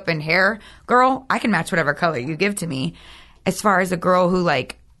makeup and hair girl, I can match whatever color you give to me. As far as a girl who,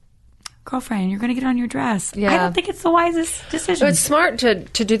 like, girlfriend, you're going to get on your dress. Yeah. I don't think it's the wisest decision. So it's smart to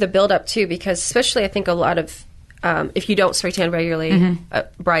do the build up too, because especially I think a lot of if you don't spray tan regularly,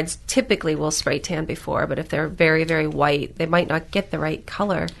 brides typically will spray tan before, but if they're very, very white, they might not get the right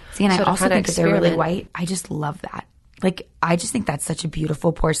color. See, and I also think if they're really white, I just love that. Like, I just think that's such a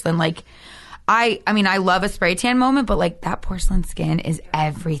beautiful porcelain. Like, I love a spray tan moment, but, like, that porcelain skin is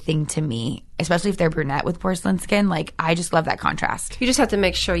everything to me, especially if they're brunette with porcelain skin. Like, I just love that contrast. You just have to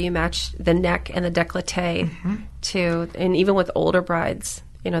make sure you match the neck and the décolleté too. And even with older brides,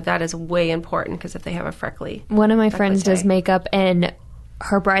 that is way important because if they have a freckly One of my friends does makeup, and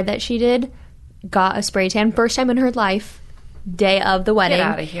her bride that she did got a spray tan first time in her life, day of the wedding. Get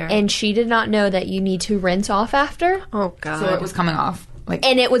out of here. And she did not know that you need to rinse off after. Oh, God. So it was coming off. Like,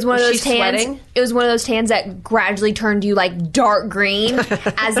 and it was one of those tans. Sweating? It was one of those tans that gradually turned you, like, dark green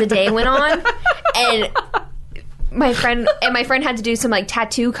as the day went on. And my friend had to do some, like,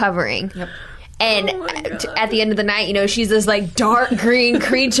 tattoo covering. Yep. And at the end of the night, she's this, like, dark green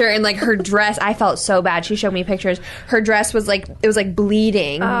creature, and, like, her dress, I felt so bad. She showed me pictures. Her dress was, like, it was, like,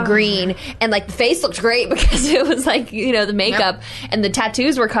 bleeding green, and, like, the face looked great because it was, like, the makeup, and the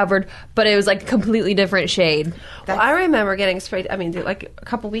tattoos were covered, but it was, like, a completely different shade. Well, I remember getting sprayed, like, a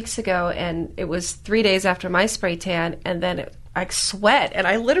couple weeks ago, and it was 3 days after my spray tan, and then I sweat, and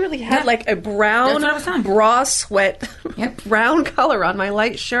I literally had like a brown bra sweat, brown color on my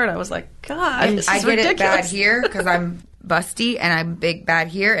light shirt. I was like, God, this is ridiculous. I get it bad here because I'm busty, and I'm big bad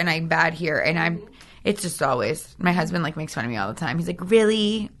here, and I'm bad here, and it's just always, my husband, like, makes fun of me all the time. He's like,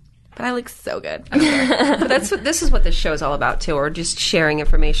 really? But I look so good. But this is what this show is all about too, or just sharing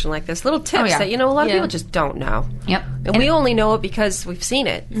information like this, little tips that a lot of people just don't know. Yep, and we only know it because we've seen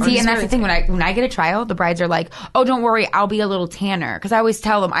it. See, and that's the thing, when I get a trial, the brides are like, "Oh, don't worry, I'll be a little tanner." Because I always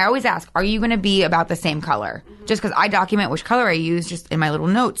tell them, I always ask, "Are you going to be about the same color?" Just because I document which color I use just in my little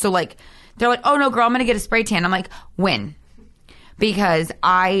notes. So, like, they're like, "Oh no, girl, I'm going to get a spray tan." I'm like, "When?" Because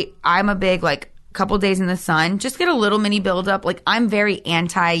I'm a big, like, couple days in the sun, just get a little mini buildup. Like, I'm very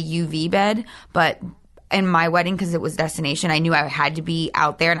anti UV bed, but in my wedding, because it was destination, I knew I had to be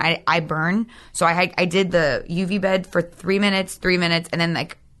out there, and I burn. So I did the UV bed for 3 minutes, and then,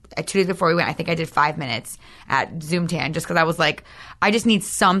 like, 2 days before we went, I think I did 5 minutes at Zoom Tan, just because I was like, I just need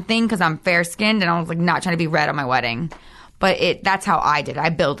something because I'm fair skinned, and I was like not trying to be red on my wedding. But that's how I did it. I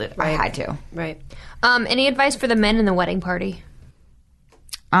built it. Right. I had to. Right. Any advice for the men in the wedding party?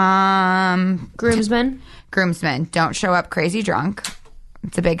 Groomsmen, don't show up crazy drunk.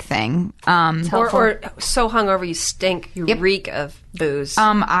 It's a big thing. Or so hungover you stink. You reek of booze.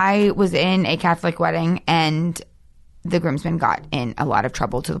 I was in a Catholic wedding, and the groomsmen got in a lot of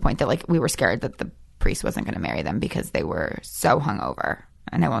trouble to the point that, like, we were scared that the priest wasn't going to marry them because they were so hungover.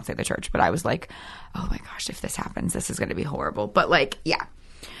 And I won't say the church, but I was like, oh my gosh, if this happens, this is going to be horrible. But, like, yeah.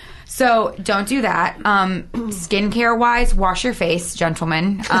 So don't do that. Skincare wise, wash your face,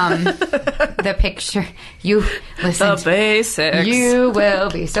 gentlemen. The picture, you listen. The basics. You will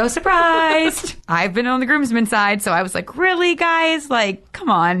be so surprised. I've been on the groomsman side, so I was like, really, guys? Like, come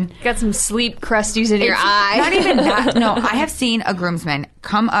on. Got some sleep crusties in your eye. Not even that. No, I have seen a groomsman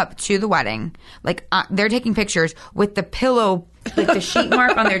come up to the wedding. Like, they're taking pictures with the pillow, like the sheet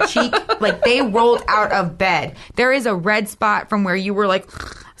mark on their cheek. Like, they rolled out of bed. There is a red spot from where you were, like,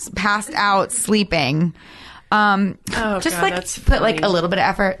 passed out sleeping. Just God, like that's put funny. like a little bit of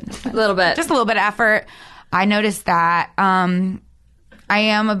effort. A little bit. Just a little bit of effort. I noticed that. I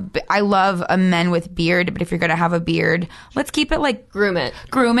love a men with beard, but if you're going to have a beard, let's keep it like Groom it.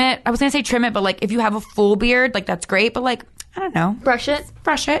 I was going to say trim it, but like if you have a full beard, like that's great, but like, I don't know. Brush it.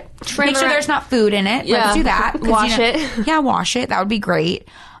 Brush it. Trim Make sure it. there's not food in it. Yeah. Let's do that. 'Cause, Wash it. Yeah, wash it. That would be great.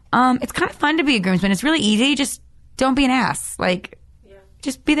 It's kind of fun to be a groomsman. It's really easy. Just don't be an ass. Like,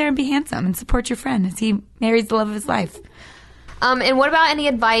 just be there and be handsome and support your friend as he marries the love of his life. And what about any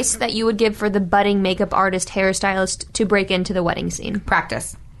advice that you would give for the budding makeup artist, hairstylist to break into the wedding scene?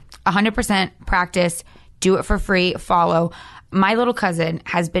 Practice. 100% practice. Do it for free. Follow. My little cousin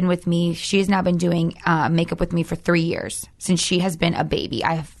has been with me. She's now been doing makeup with me for 3 years. Since she has been a baby,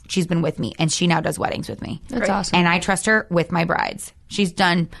 she's been with me, and she now does weddings with me. That's awesome. And I trust her with my brides. She's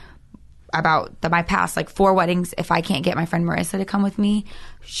done about my past, like 4 weddings. If I can't get my friend Marissa to come with me,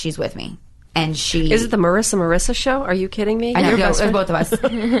 she's with me. And she... Is it the Marissa show? Are you kidding me? I know, Your no, best it was friend? both of us.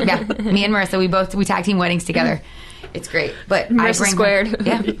 Yeah, me and Marissa, we tag team weddings together. It's great. But I Marissa bring squared. Her,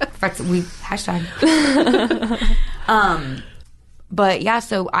 yeah, we hashtag. But yeah,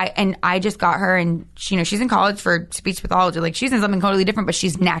 so I just got her, and she, she's in college for speech pathology. Like, she's in something totally different, but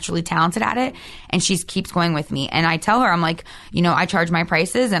she's naturally talented at it, and she keeps going with me. And I tell her, I'm like, I charge my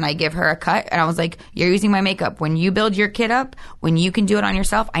prices, and I give her a cut. And I was like, you're using my makeup. When you build your kid up, when you can do it on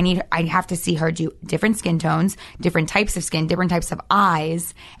yourself, I have to see her do different skin tones, different types of skin, different types of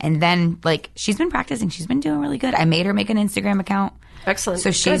eyes. And then, like, she's been practicing. She's been doing really good. I made her make an Instagram account. Excellent. So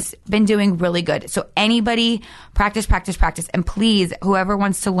she's been doing really good. So anybody, practice. And please, whoever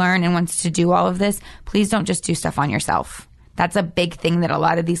wants to learn and wants to do all of this, please don't just do stuff on yourself. That's a big thing that a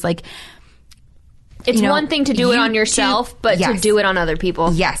lot of these, like... It's one thing to do it on yourself, but to do it on other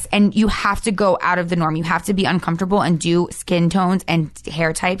people. Yes. And you have to go out of the norm. You have to be uncomfortable and do skin tones and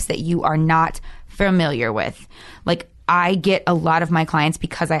hair types that you are not familiar with. Like, I get a lot of my clients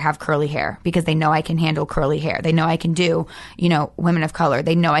because I have curly hair, because they know I can handle curly hair. They know I can do, women of color.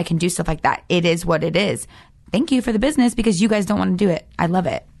 They know I can do stuff like that. It is what it is. Thank you for the business, because you guys don't want to do it. I love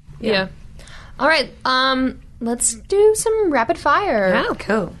it. Yeah. All right. Let's do some rapid fire. Yeah.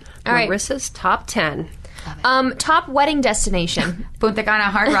 Cool. All right. Marissa's top 10. Top wedding destination. Punta Cana,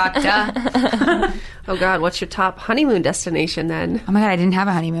 Hard Rock, duh. Oh, God. What's your top honeymoon destination then? Oh my God, I didn't have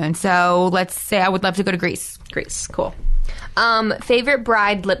a honeymoon. So let's say I would love to go to Greece. Greece. Cool. Favorite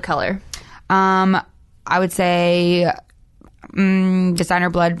bride lip color. I would say Designer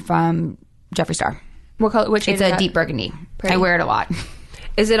Blood from Jeffree Star. What color? Which It's shade is a that? deep burgundy. Pretty. I wear it a lot.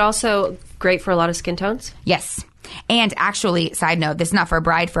 Is it also great for a lot of skin tones? Yes. And actually, side note, this is not for a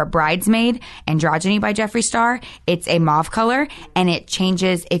bride, for a bridesmaid, Androgyny by Jeffree Star. It's a mauve color, and it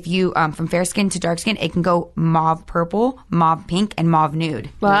changes if you, from fair skin to dark skin, it can go mauve purple, mauve pink, and mauve nude.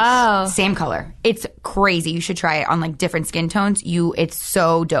 Wow. Same color. It's crazy. You should try it on like different skin tones. It's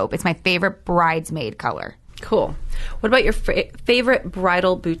so dope. It's my favorite bridesmaid color. Cool. What about your favorite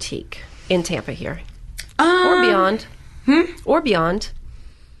bridal boutique in Tampa here? Or beyond? Or beyond?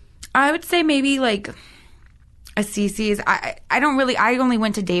 I would say maybe like a CC's. I only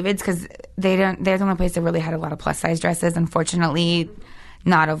went to David's because they're the only place that really had a lot of plus size dresses. Unfortunately,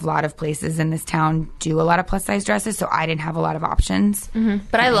 not a lot of places in this town do a lot of plus size dresses, so I didn't have a lot of options.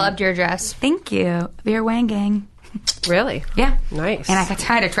 But I loved your dress. Thank you. Veer Wang Gang. Really? Yeah. Nice. And I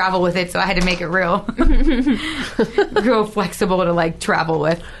had to travel with it, so I had to make it real flexible to like travel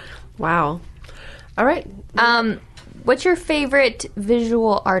with. Wow. All right. What's your favorite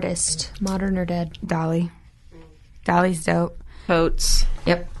visual artist, modern or dead? Dolly. Dolly's dope. Totes.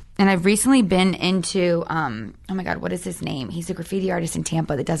 Yep. And I've recently been into, oh my God, what is his name? He's a graffiti artist in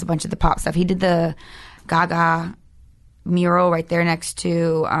Tampa that does a bunch of the pop stuff. He did the Gaga mural right there next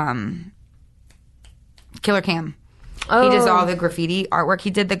to Killer Cam. Oh. He does all the graffiti artwork. He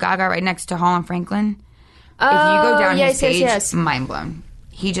did the Gaga right next to Holland Franklin. If you go down his page, mind blown.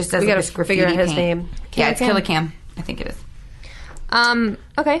 He just does We like gotta this graffiti figure out his paint. name. Yeah, it's Killer Killer Cam. I think it is.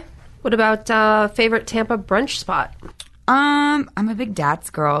 Okay. What about favorite Tampa brunch spot? I'm a big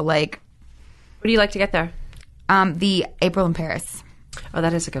Dats girl. Like, What do you like to get there? the April in Paris. Oh,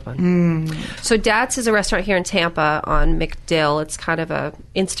 that is a good one. So Dad's is a restaurant here in Tampa on McDill. It's kind of a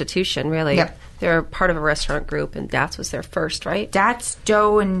institution, really. Yep. They're part of a restaurant group, and Dad's was their first, right? That's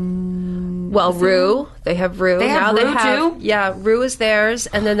Joe and... Well, Rue. They have Rue. They have Rue, too? Yeah, Rue is theirs.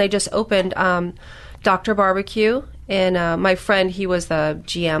 And then they just opened Dr. Barbecue. And my friend, he was the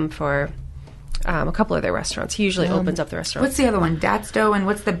GM for a couple of their restaurants. He usually opens up the restaurant. What's the other one? That's Joe, and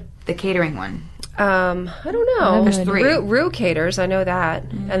what's the catering one? I don't know. There's three. Rue Caters, I know that.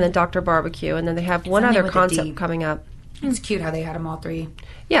 And then Dr. Barbecue. And then they have one Something other with a D. concept coming up. It's cute how they had them all three.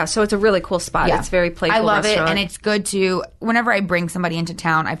 Yeah, so it's a really cool spot. Yeah. It's very playful. I love restaurant. it, and it's good to. Whenever I bring somebody into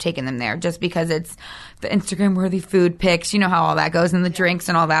town, I've taken them there just because it's the Instagram-worthy food pics. You know how all that goes, and the drinks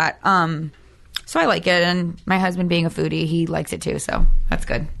and all that. So I like it, and my husband, being a foodie, he likes it too. So that's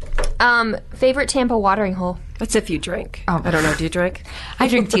good. Favorite Tampa watering hole? That's if you drink. Oh. I don't know. Do you drink? I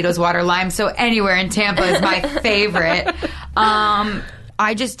drink Tito's water lime, so anywhere in Tampa is my favorite.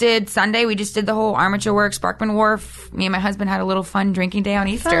 I just did Sunday. We just did the whole Armature Works, Sparkman Wharf. Me and my husband had a little fun drinking day on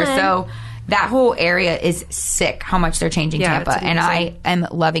Easter. Fun. So that whole area is sick. How much they're changing Yeah, Tampa, it's and amazing. I am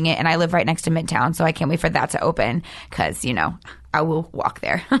loving it. And I live right next to Midtown, so I can't wait for that to open because I will walk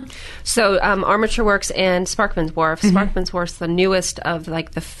there. So Armature Works and Sparkman's Wharf. Mm-hmm. Sparkman's Wharf's the newest of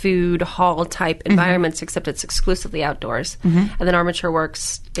like the food hall type Mm-hmm. environments, except it's exclusively outdoors. And then Armature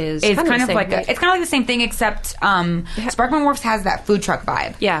Works is It's kind kind of, of the same like thing. it's kind of like the same thing, except Sparkman Wharfs has that food truck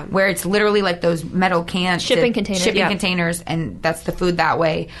vibe. Yeah. where it's literally like those metal cans, Shipping containers. shipping Yeah. containers, and that's the food that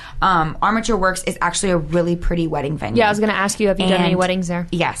way. Armature Works is actually a really pretty wedding venue. Yeah, I was going to ask you, have you done any And- weddings there?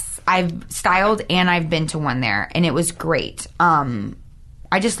 Yes, I've styled and I've been to one there, and it was great.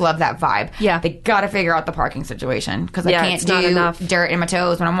 I just love that vibe. Yeah. They got to figure out the parking situation because Yeah, I can't it's not do enough. dirt in my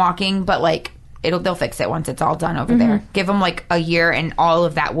toes when I'm walking, but like they'll fix it once it's all done over there. Give them like a year and all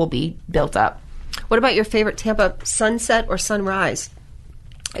of that will be built up. What about your favorite Tampa sunset or sunrise?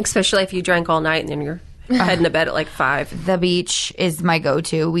 Especially if you drank all night and then you're heading to bed at like 5. The beach is my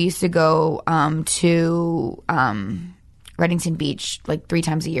go-to. We used to go to Reddington Beach like 3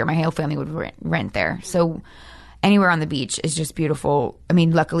 times a year. My whole family would rent there. So anywhere on the beach is just beautiful. I mean,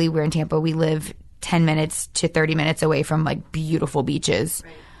 luckily we're in Tampa. We live 10 minutes to 30 minutes away from like beautiful beaches.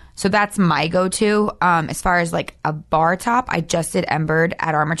 Right. So that's my go-to. As far as like a bar top, I just did Embered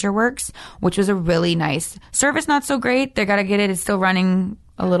at Armature Works, which was a really nice service. Not so great. They got to get it. It's still running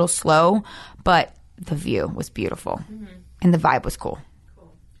a little slow, but the view was beautiful and the vibe was cool.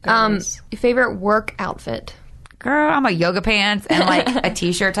 Favorite work outfit? Girl, I'm a yoga pants and like a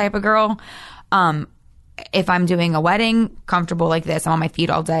t-shirt type of girl. If I'm doing a wedding, comfortable like this. I'm on my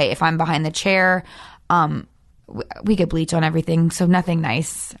feet all day. If I'm behind the chair, we get bleach on everything, so nothing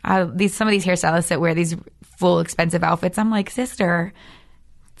nice. Some of these hairstylists that wear these full expensive outfits, I'm like, sister,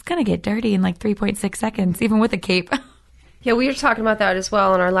 it's gonna get dirty in like 3.6 seconds, even with a cape. Yeah, we were talking about that as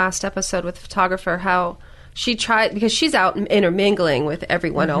well in our last episode with the photographer, how she tried, because she's out intermingling with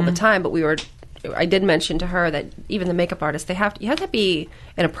everyone all the time, but I did mention to her that even the makeup artists, you have to be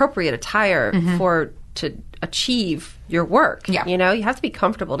an appropriate attire to achieve your work. Yeah. You have to be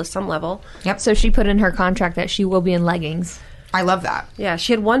comfortable to some level. Yep. So she put in her contract that she will be in leggings. I love that. Yeah,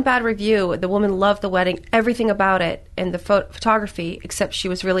 she had one bad review. The woman loved the wedding, everything about it, and the photography, except she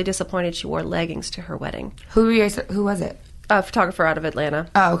was really disappointed she wore leggings to her wedding. Who was it? A photographer out of Atlanta.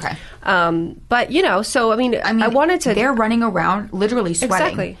 Oh, okay. But, so, I mean, I wanted to... They're running around literally sweating.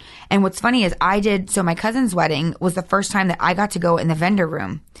 Exactly. And what's funny is so my cousin's wedding was the first time that I got to go in the vendor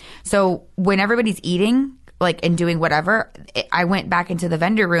room. So when everybody's eating, like, and doing whatever, I went back into the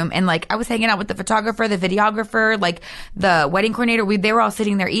vendor room and, like, I was hanging out with the photographer, the videographer, like, the wedding coordinator. They were all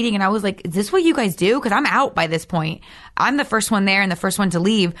sitting there eating, and I was like, is this what you guys do? Because I'm out by this point. I'm the first one there and the first one to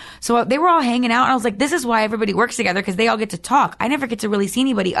leave. So they were all hanging out, and I was like, this is why everybody works together, because they all get to talk. I never get to really see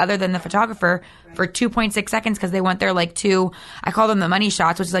anybody other than the photographer for 2.6 seconds because they went there, like, I call them the money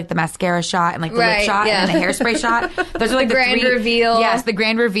shots, which is, like, the mascara shot and, like, the lip Right, shot yeah. and then the hairspray shot. Those are, like, The grand three, reveal. Yes, the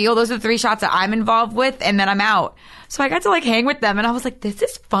grand reveal. Those are the 3 shots that I'm involved with, and then I'm out. So I got to like hang with them, and I was like, this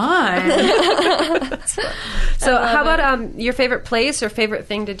is fun. So how about your favorite place or favorite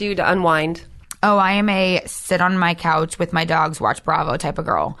thing to do to unwind? Oh, I am a sit on my couch with my dogs, watch Bravo type of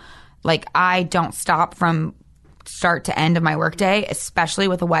girl. Like, I don't stop from start to end of my workday, especially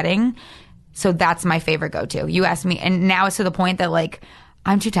with a wedding. So that's my favorite go-to. You asked me, and now it's to the point that like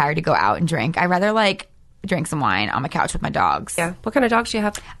I'm too tired to go out and drink. I rather like drink some wine on my couch with my dogs. Yeah. What kind of dogs do you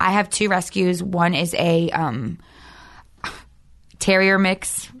have? I have 2 rescues. One is a terrier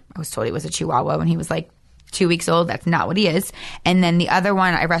mix. I was told he was a Chihuahua when he was like 2 weeks old. That's not what he is. And then the other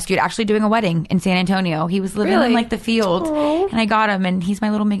one I rescued actually doing a wedding in San Antonio. He was living in like the field. Aww. And I got him, and he's my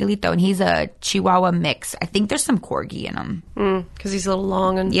little Miguelito, and he's a Chihuahua mix. I think there's some Corgi in him. Because he's a little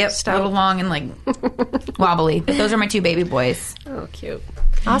long and stout. A little long and like wobbly. But those are my 2 baby boys. Oh, cute.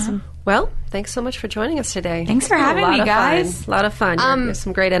 Awesome. Well, thanks so much for joining us today. Thanks for having me, guys. A lot of fun. There's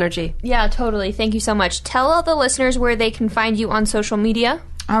some great energy. Yeah, totally. Thank you so much. Tell all the listeners where they can find you on social media.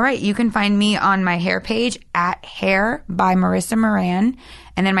 All right. You can find me on my hair page at Hair by Marissa Moran.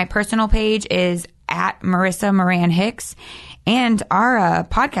 And then my personal page is at Marissa Moran Hicks. And our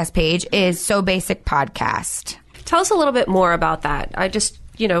podcast page is So Basic Podcast. Tell us a little bit more about that. I just,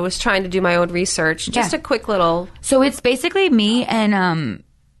 was trying to do my own research. Just a quick little... So it's basically me and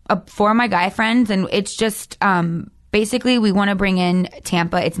 4 of my guy friends. And it's just... basically, we want to bring in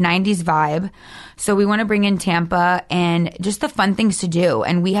Tampa. It's 90s vibe. So we want to bring in Tampa and just the fun things to do.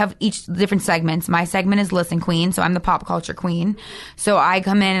 And we have each different segments. My segment is Listen Queen, so I'm the pop culture queen. So I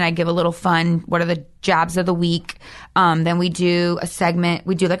come in and I give a little fun, what are the jabs of the week. Then we do a segment.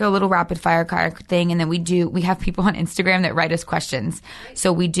 We do like a little rapid fire card thing. And then we have people on Instagram that write us questions.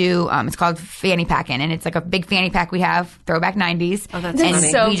 So we do, it's called Fanny Packin'. And it's like a big fanny pack we have, throwback 90s. Oh, that's and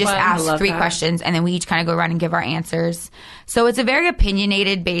funny. So we just fun. ask 3 questions and then we each kind of go around and give our answers. So it's a very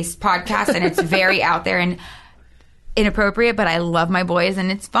opinionated based podcast and it's very out there and inappropriate, but I love my boys and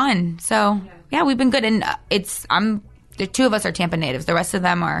it's fun. So yeah, we've been good. And the 2 of us are Tampa natives. The rest of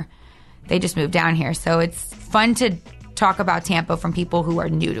them they just moved down here. So it's fun to talk about Tampa from people who are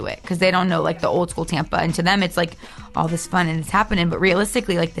new to it because they don't know like the old school Tampa. And to them, it's like all this fun and it's happening. But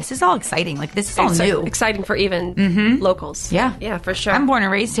realistically, like this is all exciting. Like this is all new. Exciting for even locals. Yeah. Yeah, for sure. I'm born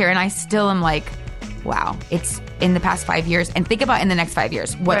and raised here and I still am like, wow, it's in the past 5 years. And think about in the next 5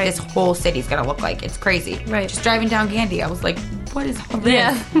 years what this whole city's going to look like. It's crazy. Right. Just driving down Gandy, I was like, what is all this?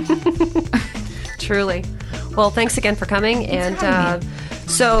 Yeah. Truly. Well, thanks again for coming.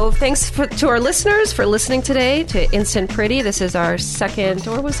 So thanks to our listeners for listening today to Instant Pretty. This is our third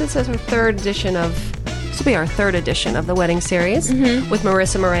edition of the wedding series with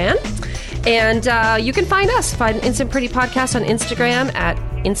Marissa Moran. And you can find Instant Pretty Podcast on Instagram at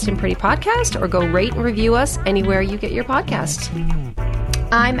Instant Pretty Podcast, or go rate and review us anywhere you get your podcasts.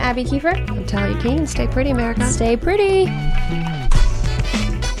 I'm Abby Kiefer. I'm Talia Keene. Stay pretty, America. Stay pretty.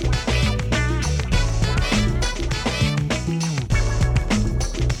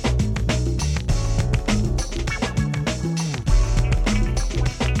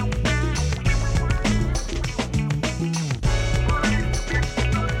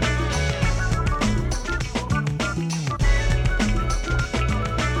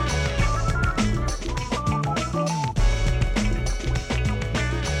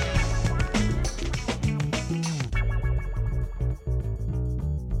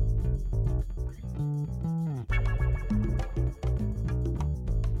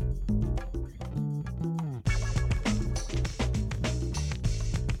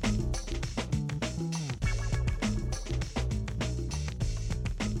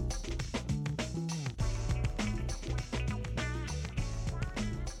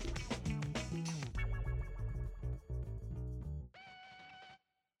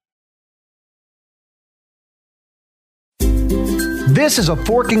 This is a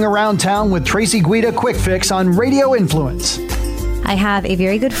Forking Around Town with Tracy Guida quick fix on Radio Influence. I have a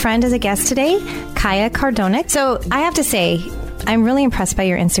very good friend as a guest today, Kaya Cardonic. So I have to say, I'm really impressed by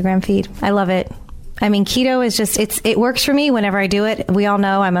your Instagram feed. I love it. I mean, keto is just, it works for me whenever I do it. We all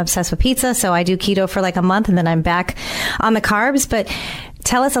know I'm obsessed with pizza, so I do keto for like a month and then I'm back on the carbs. But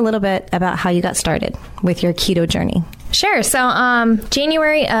tell us a little bit about how you got started with your keto journey. Sure. So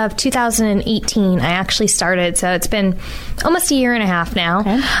January of 2018, I actually started. So it's been almost a year and a half now.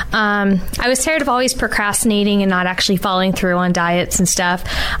 Okay. I was tired of always procrastinating and not actually following through on diets and stuff.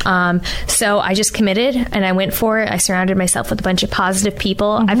 So I just committed and I went for it. I surrounded myself with a bunch of positive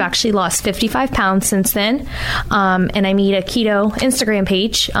people. Mm-hmm. I've actually lost 55 pounds since then. And I made a keto Instagram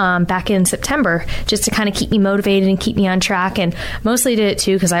page back in September just to kind of keep me motivated and keep me on track. And mostly did it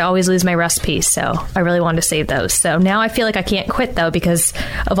too because I always lose my recipes. So I really wanted to save those. So now I feel like I can't quit though because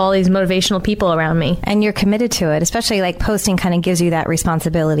of all these motivational people around me. And you're committed to it, especially like posting kind of gives you that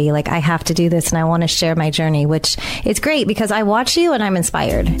responsibility. Like I have to do this and I want to share my journey, which is great because I watch you and I'm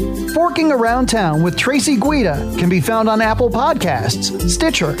inspired. Forking Around Town with Tracy Guida can be found on Apple Podcasts,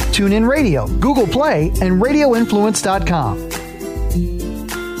 Stitcher, TuneIn Radio, Google Play, and RadioInfluence.com.